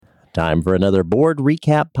Time for another board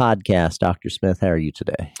recap podcast. Dr. Smith, how are you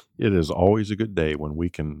today? It is always a good day when we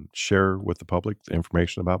can share with the public the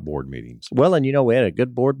information about board meetings. Well, and we had a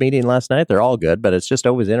good board meeting last night. They're all good, but it's just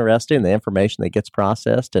always interesting, the information that gets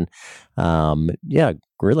processed. And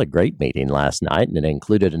really great meeting last night. And it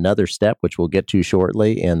included another step, which we'll get to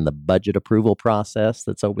shortly, in the budget approval process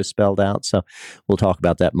that's always spelled out. So we'll talk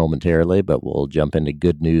about that momentarily, but we'll jump into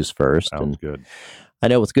good news first. Sounds good. I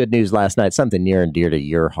know with good news last night, something near and dear to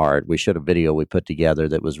your heart. We showed a video we put together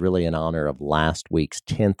that was really in honor of last week's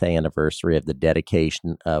 10th anniversary of the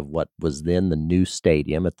dedication of what was then the new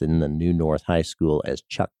stadium at the new North High School as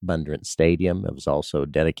Chuck Bundrent Stadium. It was also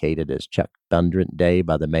dedicated as Chuck Bundrent Day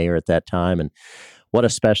by the mayor at that time. And what a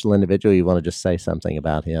special individual. You want to just say something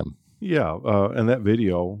about him? Yeah, and that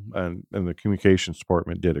video and the communications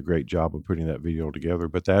department did a great job of putting that video together,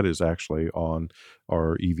 but that is actually on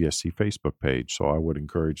our EVSC Facebook page. So I would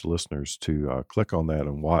encourage listeners to click on that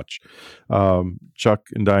and watch. Chuck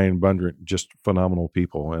and Diane Bundrent, just phenomenal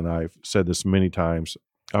people. And I've said this many times.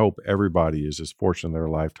 I hope everybody is as fortunate in their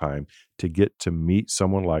lifetime to get to meet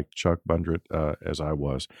someone like Chuck Bundrent as I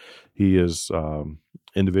was. He is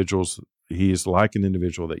He is like an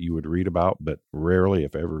individual that you would read about, but rarely,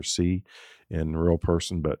 if ever, see in real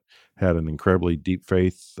person, but had an incredibly deep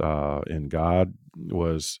faith in God,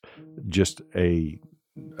 was just a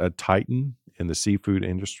titan in the seafood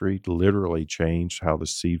industry, literally changed how the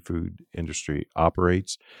seafood industry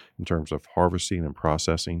operates in terms of harvesting and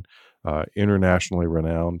processing, internationally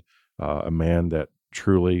renowned, a man that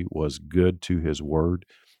truly was good to his word.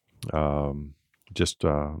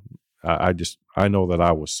 I know that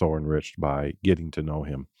I was so enriched by getting to know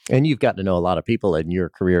him. And you've got to know a lot of people in your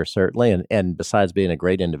career, certainly. And besides being a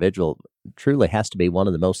great individual, truly has to be one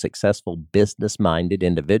of the most successful business-minded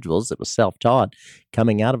individuals that was self-taught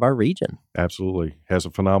coming out of our region. Absolutely. Has a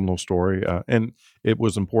phenomenal story. And it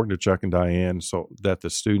was important to Chuck and Diane so that the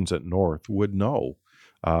students at North would know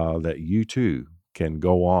that you too can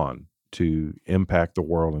go on to impact the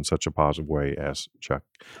world in such a positive way as Chuck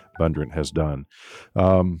Bundrent has done.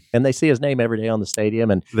 And they see his name every day on the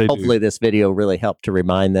stadium, and hopefully this video really helped to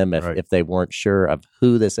remind them if they weren't sure of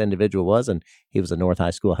who this individual was, and he was a North High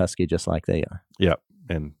School Husky just like they are. Yeah,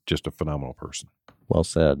 and just a phenomenal person. Well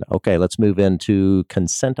said. Okay, let's move into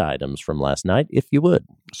consent items from last night, if you would.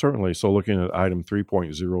 Certainly. So looking at item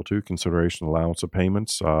 3.02, consideration allowance of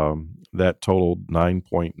payments, that totaled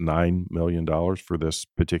 $9.9 million for this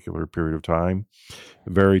particular period of time.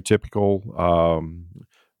 Very typical.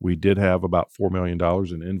 We did have about $4 million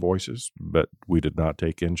in invoices, but we did not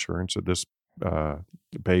take insurance at this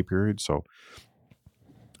pay period. So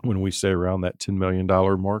when we say around that $10 million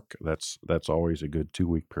mark, that's always a good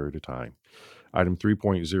 2-week period of time. Item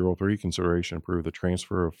 3.03, consideration approve the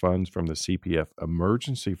transfer of funds from the CPF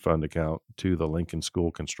emergency fund account to the Lincoln School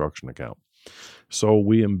construction account. So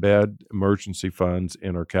we embed emergency funds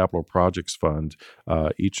in our capital projects fund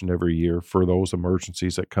each and every year for those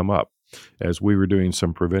emergencies that come up. As we were doing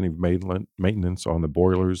some preventive maintenance on the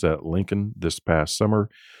boilers at Lincoln this past summer,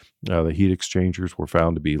 the heat exchangers were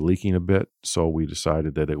found to be leaking a bit, so we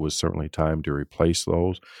decided that it was certainly time to replace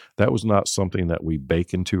those. That was not something that we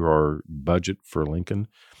bake into our budget for Lincoln,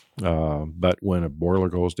 but when a boiler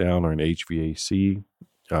goes down or an HVAC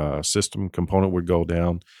system component would go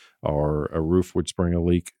down or a roof would spring a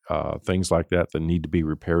leak, things like that need to be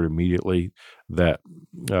repaired immediately that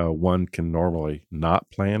one can normally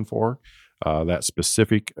not plan for that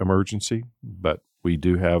specific emergency, but we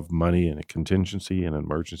do have money in a contingency and an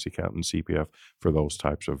emergency account in CPF for those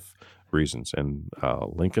types of reasons. And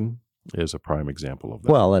Lincoln is a prime example of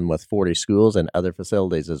that. Well, and with 40 schools and other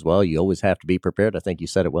facilities as well, you always have to be prepared. I think you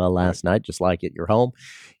said it well last night, just like at your home.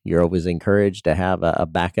 You're always encouraged to have a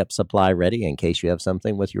backup supply ready in case you have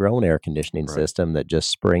something with your own air conditioning system that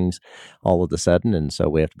just springs all of a sudden. And so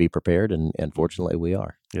we have to be prepared, and fortunately we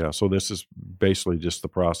are. Yeah, so this is basically just the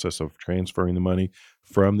process of transferring the money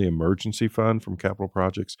from the emergency fund from capital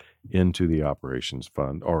projects into the operations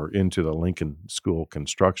fund or into the Lincoln School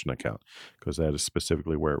construction account, because that is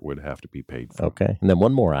specifically where it would have to be paid for. Okay, and then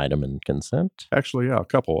one more item in consent. Actually, yeah, a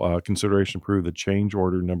couple. Consideration approve the change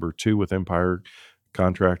order number 2 with Empire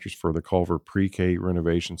Contractors for the Culver Pre-K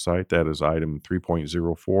renovation site. That is item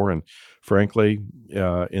 3.04. And frankly,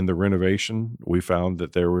 in the renovation, we found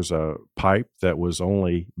that there was a pipe that was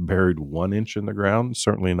only buried 1 inch in the ground,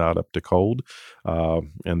 certainly not up to code.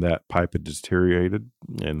 And that pipe had deteriorated.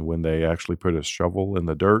 And when they actually put a shovel in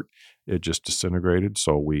the dirt, it just disintegrated.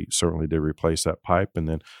 So we certainly did replace that pipe, and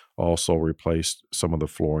then also replaced some of the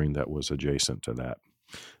flooring that was adjacent to that.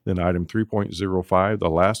 Then item 3.05, the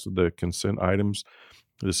last of the consent items,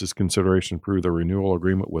 This is consideration to approve the renewal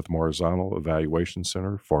agreement with Marzano Evaluation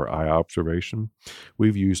Center for eye observation.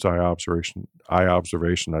 We've used eye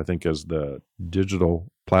observation, I think, as the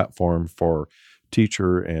digital platform for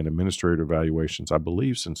teacher and administrator evaluations, I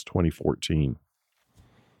believe, since 2014.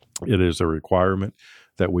 It is a requirement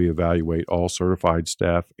that we evaluate all certified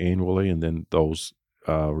staff annually, and then those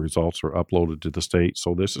results are uploaded to the state.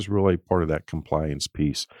 So this is really part of that compliance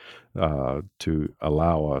piece to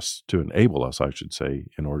enable us, I should say,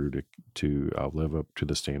 in order to live up to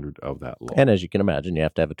the standard of that law. And as you can imagine, you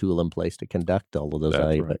have to have a tool in place to conduct all of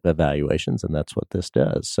those evaluations, and that's what this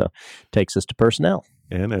does. So takes us to personnel.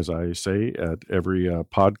 And as I say at every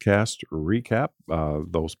podcast recap,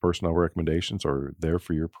 those personnel recommendations are there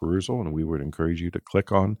for your perusal, and we would encourage you to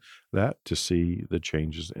click on that to see the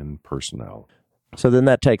changes in personnel. So then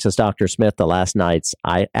that takes us, Dr. Smith, to last night's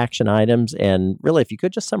action items. And really, if you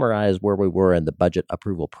could just summarize where we were in the budget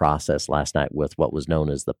approval process last night with what was known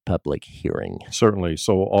as the public hearing. Certainly.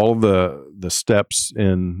 So all of the steps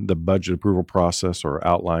in the budget approval process are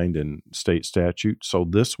outlined in state statute. So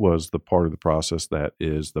this was the part of the process that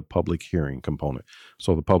is the public hearing component.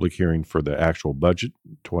 So the public hearing for the actual budget,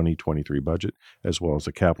 2023 budget, as well as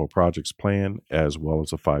the capital projects plan, as well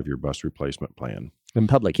as a 5-year bus replacement plan. In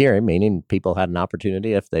public hearing, meaning people had an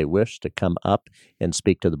opportunity, if they wish, to come up and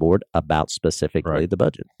speak to the board about specifically the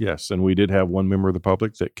budget. Yes, and we did have one member of the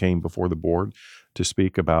public that came before the board to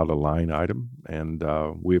speak about a line item, and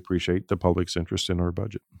we appreciate the public's interest in our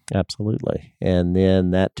budget. Absolutely. And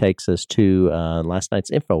then that takes us to last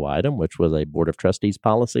night's info item, which was a Board of Trustees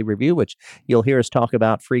policy review, which you'll hear us talk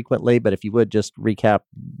about frequently. But if you would just recap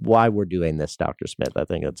why we're doing this, Dr. Smith, I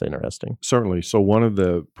think that's interesting. Certainly. So one of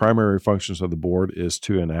the primary functions of the board is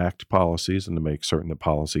to enact policies and to make certain the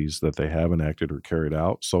policies that they have enacted are carried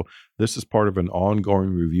out. So this is part of an ongoing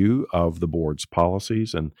review of the board's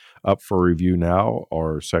policies, and up for review now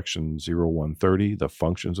are Section 0130, the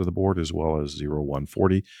functions of the board, as well as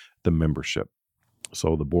 0140, the membership.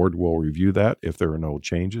 So the board will review that. If there are no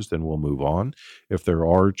changes, then we'll move on. If there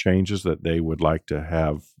are changes that they would like to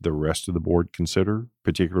have the rest of the board consider,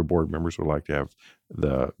 particular board members would like to have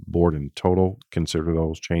the board in total consider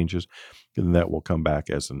those changes, then that will come back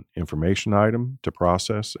as an information item to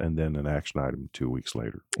process and then an action item 2 weeks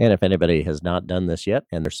later. And if anybody has not done this yet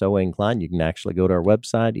and they're so inclined, you can actually go to our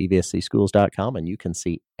website, evscschools.com, and you can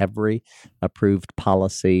see every approved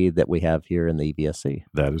policy that we have here in the EVSC.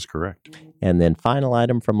 That is correct. And then final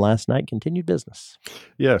item from last night, continued business.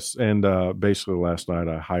 Yes, and basically last night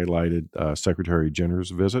I highlighted Secretary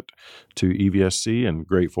Jenner's visit to EVSC, and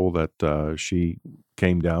grateful that she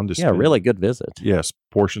came down to spend, really good visit. Yes,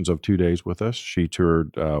 portions of 2 days with us. She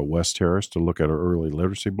toured West Terrace to look at our early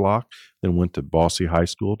literacy block, then went to Bosse High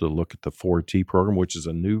School to look at the 4T program, which is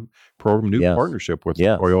a new program, partnership with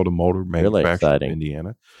Toyota Motor Manufacturer in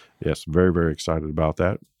Indiana. Yes, very, very excited about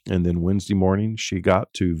that. And then Wednesday morning, she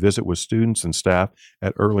got to visit with students and staff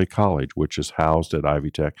at Early College, which is housed at Ivy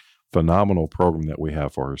Tech. Phenomenal program that we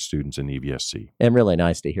have for our students in EVSC. And really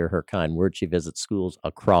nice to hear her kind words. She visits schools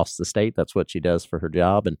across the state. That's what she does for her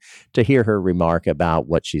job. And to hear her remark about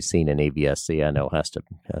what she's seen in EVSC, I know has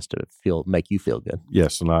to make you feel good.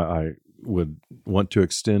 Yes, and I would want to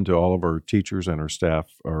extend to all of our teachers and our staff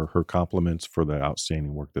her compliments for the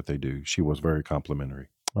outstanding work that they do. She was very complimentary.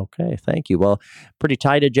 Okay, thank you. Well, pretty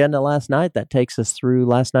tight agenda last night. That takes us through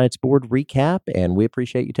last night's board recap, and we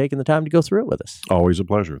appreciate you taking the time to go through it with us. Always a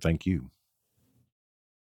pleasure. Thank you.